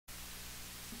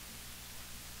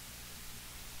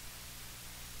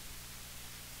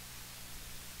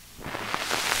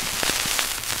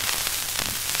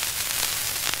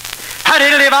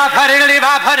bop, ha-diddly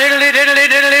bop, ha-diddly diddly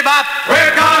diddly bop.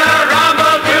 We're gonna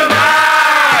rumble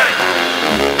tonight.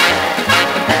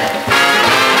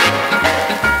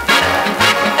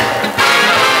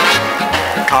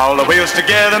 Call the wheels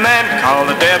together, man, call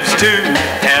the debs too.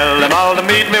 Tell them all to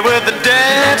meet me with the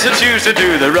dancing shoes to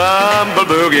do the rumble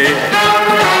boogie.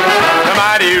 The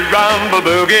mighty rumble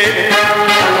boogie.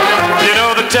 You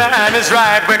know the time is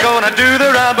right, we're gonna do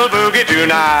the rumble boogie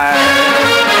tonight.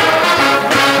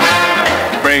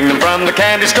 Bring them from the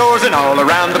candy stores and all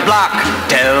around the block.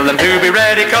 Tell them to be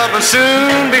ready, 'cause we'll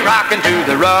soon be rocking to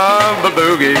the rumble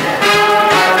boogie.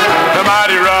 The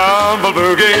mighty rumble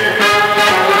boogie.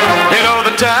 You know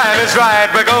the time is right,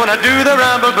 we're gonna do the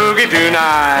rumble boogie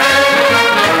tonight.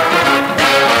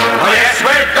 Oh yes,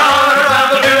 we're gonna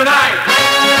rumble tonight.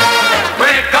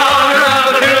 We're gonna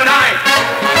rumble tonight.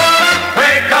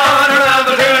 We're gonna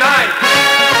rumble tonight.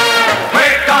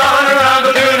 We're gonna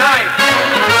rumble tonight.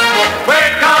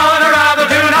 We're gonna rumble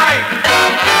tonight.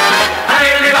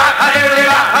 Ha-diddly bop, ha-diddly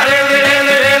bop, ha-diddly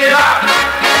diddly diddly bop.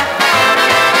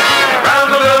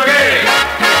 Rumble boogie.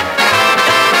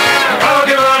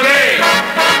 Boogie boogie.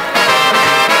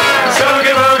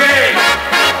 Soogie boogie.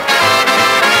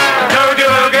 Doogie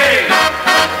boogie.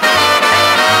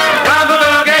 Rumble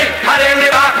boogie. Ha-diddly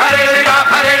bop, ha-diddly bop,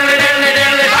 ha-diddly diddly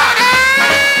diddly bop.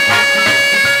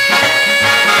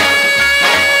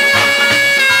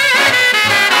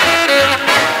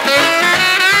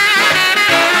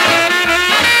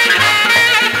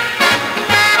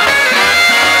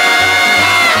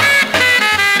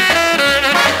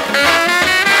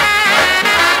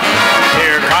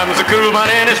 Here comes a cool one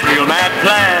in his real mad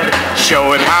plaid.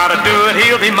 Show him how to do it,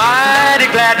 he'll be mighty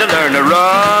glad to learn the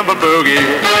rumble boogie.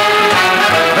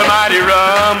 The mighty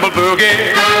rumble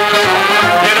boogie.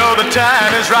 You know the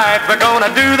time is right, we're gonna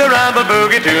do the rumble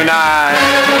boogie tonight.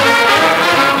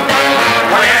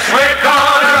 Oh yes, we're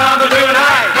gonna rumble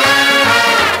tonight.